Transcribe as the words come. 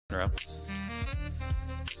in a row.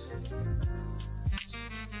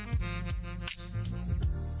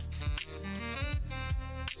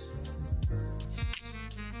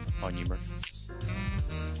 On you, Murph.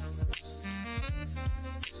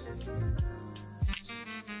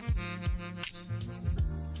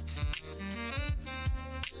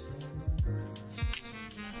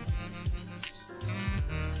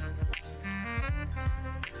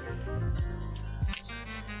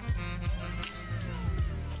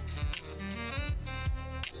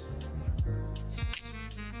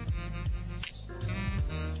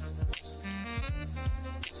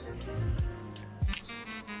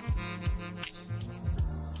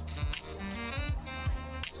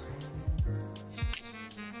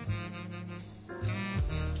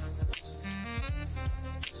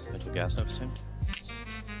 Gas nova soon.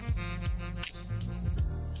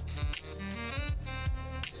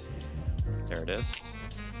 There it is.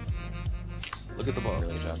 Look at the ball.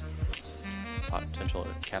 Really good job. Potential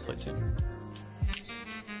capulate soon.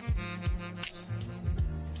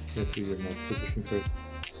 Get to your next position first.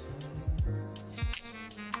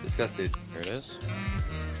 Disgusted. There it is.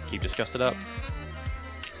 Keep disgusted up.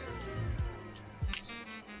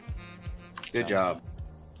 Good job.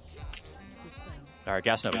 Alright,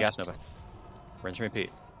 gas nova, gas nova. Rinse and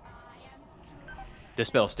repeat.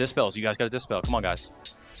 Dispels, dispels. You guys gotta dispel. Come on, guys.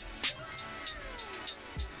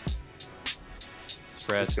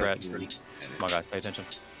 Spread, spread. Come on, guys. Pay attention.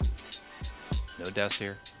 No deaths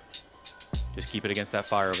here. Just keep it against that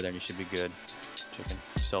fire over there and you should be good. Chicken.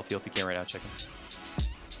 Self-heal if you can right now, chicken.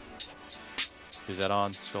 Who's that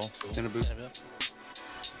on? Skull? Cinnaboo.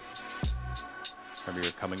 Remember,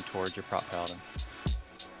 you're coming towards your prop paladin.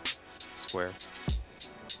 Square.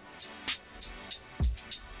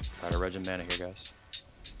 Try to regen mana here, guys.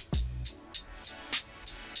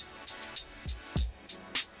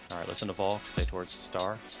 Alright, listen to Volk. Stay towards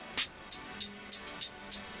Star.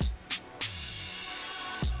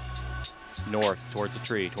 North, towards the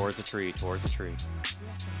tree, towards the tree, towards the tree.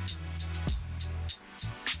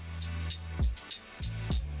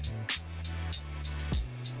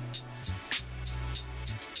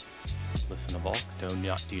 Listen to Volk. Do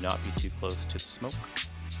not be too close to the smoke.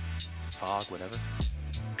 Fog, whatever.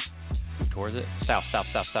 Move towards it. South, south,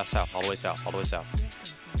 south, south, south. All the way south, all the way south.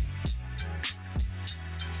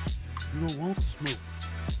 You don't want to smoke.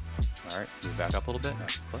 Alright, move back up a little bit. Not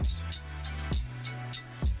too close.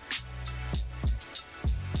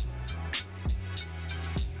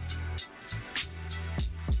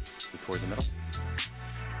 Move towards the middle.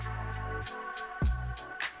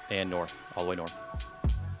 And north, all the way north.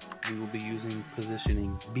 We will be using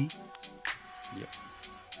positioning B. Yep.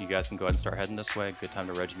 You guys can go ahead and start heading this way. Good time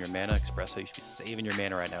to regen your mana. Espresso, you should be saving your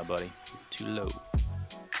mana right now, buddy. You're too low.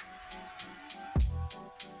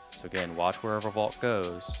 So again, watch wherever Vault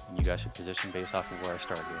goes, and you guys should position based off of where I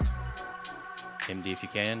start here. MD if you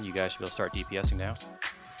can, you guys should be able to start DPSing now.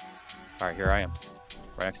 Alright, here I am.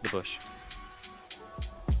 Right next to the bush.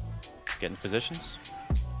 Get in positions.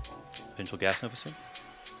 Potential gas nova soon.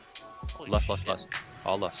 Lust, lust, lust.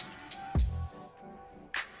 All lust.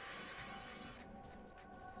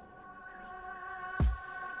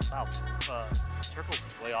 Wow, circle's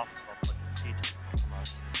way off of like DT from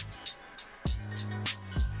us.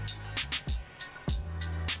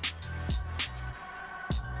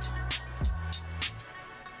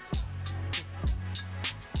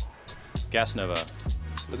 Gas nova.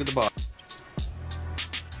 Look at the ball.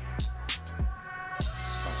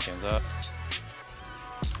 Scans up.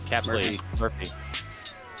 Caps Murphy. lead. Murphy.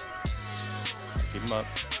 Keep him up.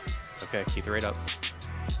 It's okay. Keep the rate up.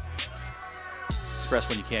 Express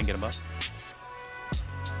when you can. Get him up.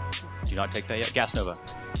 Do not take that yet. Gas nova.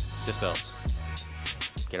 Dispels.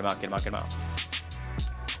 Get him out. Get him out. Get him out.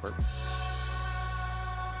 Work.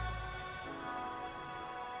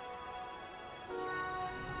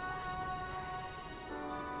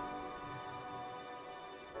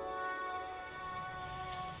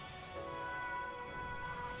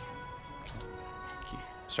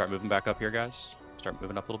 Start moving back up here, guys. Start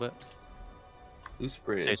moving up a little bit. Loose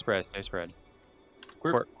spread. Stay spread, stay spread.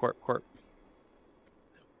 Quirp. Quirp.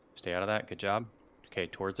 Stay out of that, good job. Okay,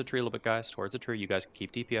 towards the tree a little bit, guys. Towards the tree. You guys can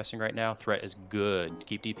keep DPSing right now. Threat is good.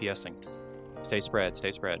 Keep DPSing. Stay spread,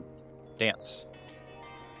 stay spread. Dance.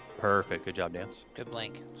 Perfect, good job, Dance. Good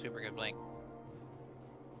blink. Super good blink.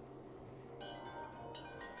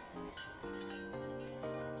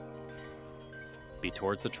 Be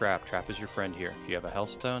towards the trap. Trap is your friend here. If you have a health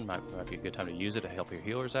stone, might be a good time to use it to help your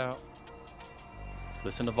healers out.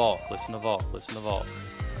 Listen to Vault. Listen to Vault. Listen to Vault.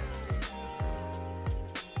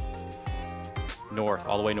 North.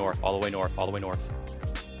 All the way north. All the way north. All the way north.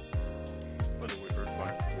 By the way, we're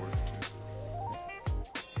 5-4.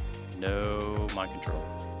 No mind control.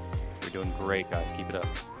 You're doing great, guys. Keep it up.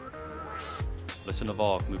 Listen to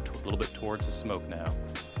Volk. Move a little bit towards the smoke now.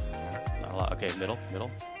 Not a lot. Okay, middle.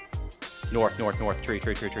 North. Tree.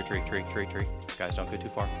 Guys, don't go too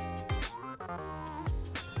far.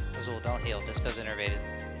 Azul, don't heal. Just goes innervated.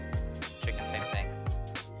 Chicken, same thing.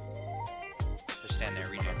 Just stand there,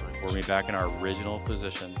 regen. We're gonna be back in our original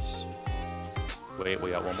positions. Wait, we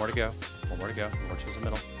got one more to go. More towards the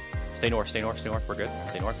middle. Stay north. We're good.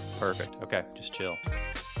 Stay north. Perfect. Okay, just chill.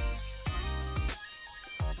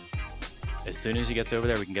 As soon as he gets over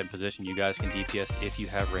there, we can get in position. You guys can DPS if you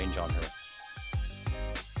have range on her.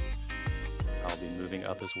 I'll be moving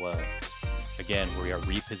up as well. Again, we are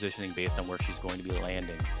repositioning based on where she's going to be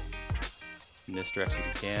landing. In this direction if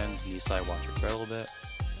you can. Knee side, watch her thread a little bit.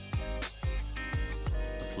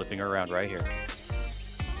 I'm flipping her around right here.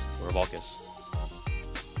 Where Volk is.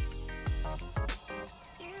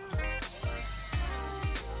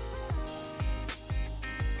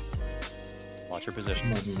 Watch your position.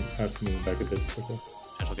 Might have to move back a bit. Okay.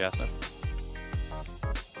 Potential gas node.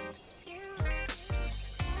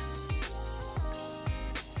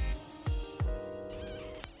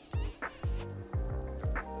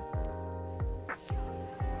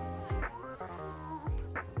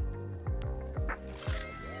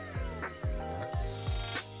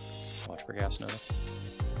 Watch for gas node.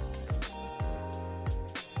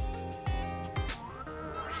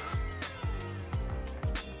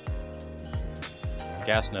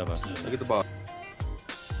 Gas Nova. Look at the bot.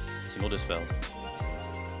 Single dispelled.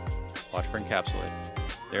 Watch for encapsulate.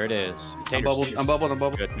 There it is. I'm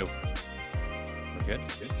bubbled. Good. Nope. We're good.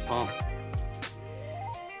 Pump.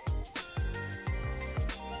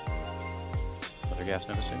 Another gas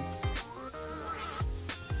Nova soon.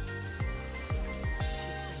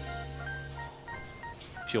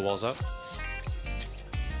 Shield walls up.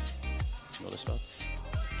 Single dispelled.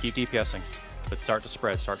 Keep DPSing. But start to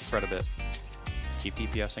spread a bit. Keep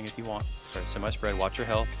DPSing if you want. Start semi-spread. Watch your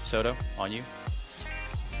health. Soto, on you.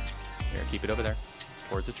 Here, keep it over there.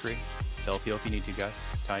 Towards the tree. Self-heal if you need to, guys.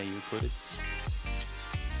 Tiny, you included.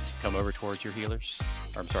 Come over towards your healers.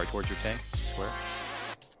 Or, I'm sorry, towards your tank. Square.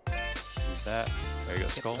 Use that. There you go,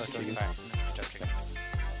 Skull.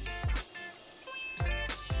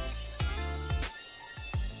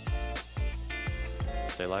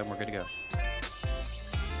 Stay alive and we're good to go.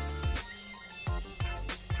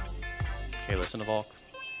 Okay, listen to Volk.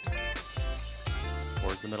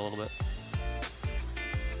 Towards the middle a little bit.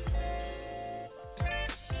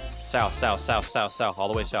 South. All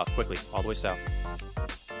the way south, quickly. All the way south.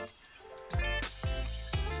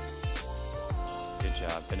 Good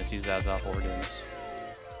job. Finish these ads off while we're doing this.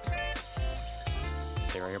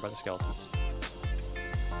 Stay right here by the skeletons.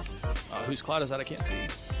 Whose cloud is that? I can't see.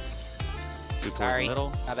 Move towards the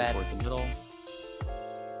middle. My bad. Towards the middle.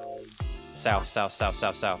 South.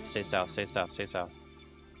 Stay south.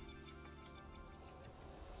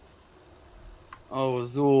 Oh,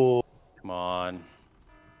 Azul. Come on.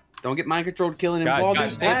 Don't get mind controlled killing him.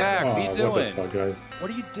 Guys, stay back. What are you doing? What the fuck, guys?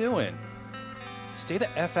 What are you doing? Stay the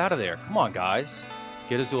F out of there. Come on, guys.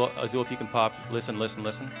 Get Azul if you can pop. Listen.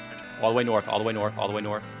 All the way north. I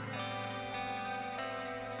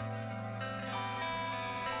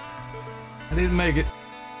didn't make it.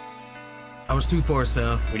 I was too far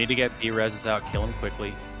south. We need to get B-Reses out. Kill him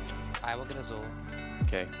quickly. I will get Azul.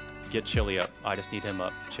 Okay. Get Chili up. I just need him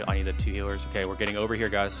up. I need the 2 healers. Okay, we're getting over here,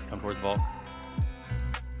 guys. Come towards Vault.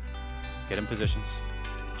 Get in positions.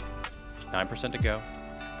 9% to go.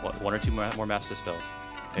 What, 1 or 2 more mass dispels.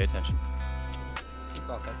 So pay attention. Keep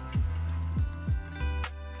welcome.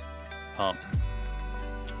 Pump.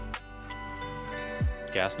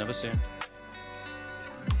 Gas Nova soon.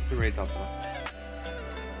 You're ready to talk about.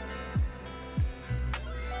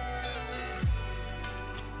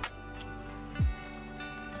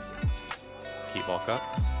 Keep walk up.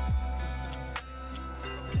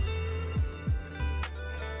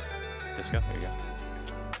 Disco, there you go.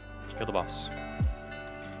 Kill the boss.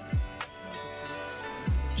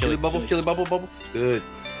 Chili bubble. Good.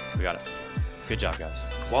 We got it. Good job, guys.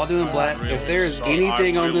 While doing black, if there's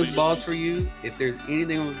anything on this boss for you, if there's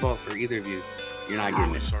anything on this boss for either of you, you're not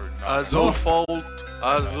getting it. Azul fault.